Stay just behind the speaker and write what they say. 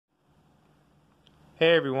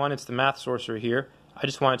Hey everyone, it's the Math Sorcerer here. I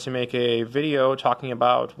just wanted to make a video talking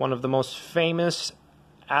about one of the most famous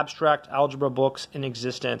abstract algebra books in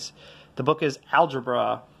existence. The book is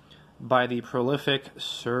Algebra by the prolific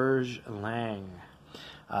Serge Lang.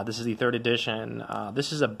 This is the third edition.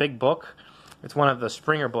 This is a big book. It's one of the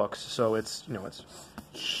Springer books, so it's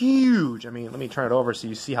huge. I mean, let me turn it over so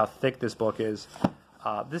you see how thick this book is.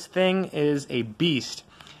 This thing is a beast.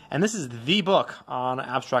 And this is the book on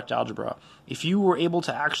abstract algebra. If you were able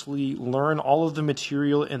to actually learn all of the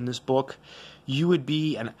material in this book, you would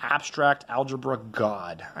be an abstract algebra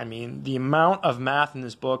god. I mean, the amount of math in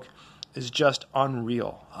this book is just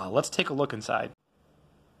unreal. Let's take a look inside.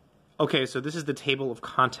 Okay, so this is the table of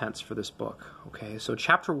contents for this book. Okay, so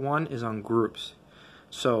chapter 1 is on groups.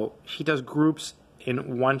 So he does groups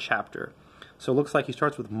in one chapter. So it looks like he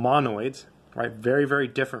starts with monoids, right? Very, very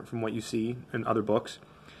different from what you see in other books.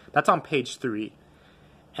 That's on page 3.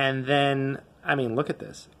 And then, I mean, look at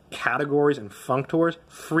this. Categories and functors,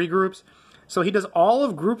 free groups. So he does all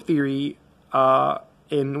of group theory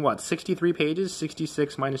in, what, 63 pages?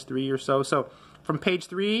 66 minus 3 or so. So from page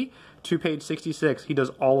 3 to page 66, he does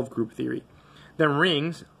all of group theory. Then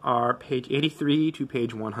rings are page 83 to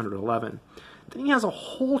page 111. Then he has a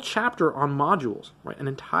whole chapter on modules, right? An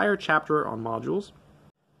entire chapter on modules.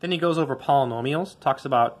 Then he goes over polynomials, talks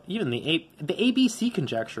about even the ABC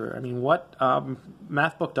conjecture. I mean, what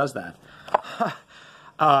math book does that?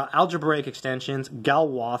 Algebraic extensions,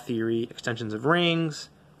 Galois theory, extensions of rings,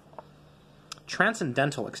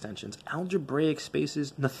 transcendental extensions, algebraic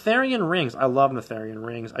spaces, Noetherian rings. I love Noetherian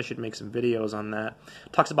rings. I should make some videos on that.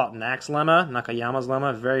 Talks about Nakayama's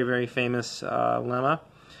lemma, very, very famous lemma.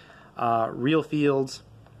 Real fields,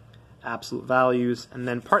 absolute values, and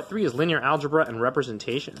then part 3 is linear algebra and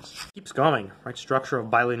representations. Keeps going, right? Structure of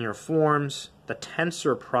bilinear forms, the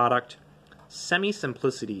tensor product,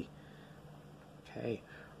 semi-simplicity, okay,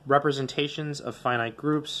 representations of finite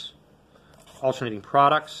groups, alternating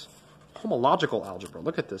products, homological algebra.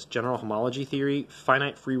 Look at this, general homology theory,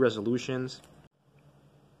 finite free resolutions.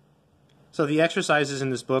 So the exercises in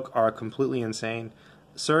this book are completely insane.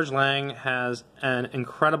 Serge Lang has an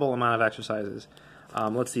incredible amount of exercises.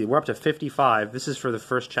 Let's see, we're up to 55. This is for the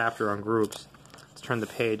first chapter on groups. Let's turn the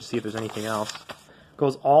page, see if there's anything else.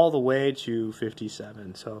 Goes all the way to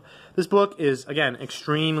 57. So this book is, again,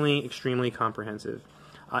 extremely, extremely comprehensive.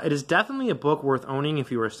 It is definitely a book worth owning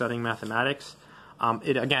if you are studying mathematics.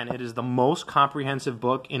 It is the most comprehensive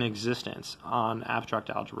book in existence on abstract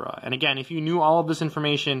algebra. And again, if you knew all of this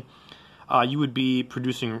information, you would be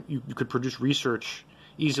producing, you could produce research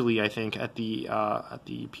easily, I think, at the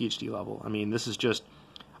PhD level. I mean, this is just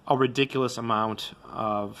a ridiculous amount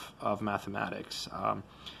of mathematics.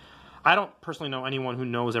 I don't personally know anyone who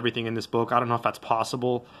knows everything in this book. I don't know if that's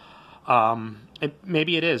possible.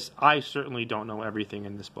 Maybe it is. I certainly don't know everything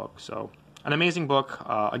in this book. So, an amazing book.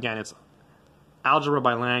 Again, it's Algebra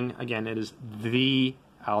by Lang. Again, it is the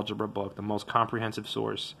algebra book, the most comprehensive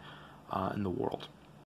source in the world.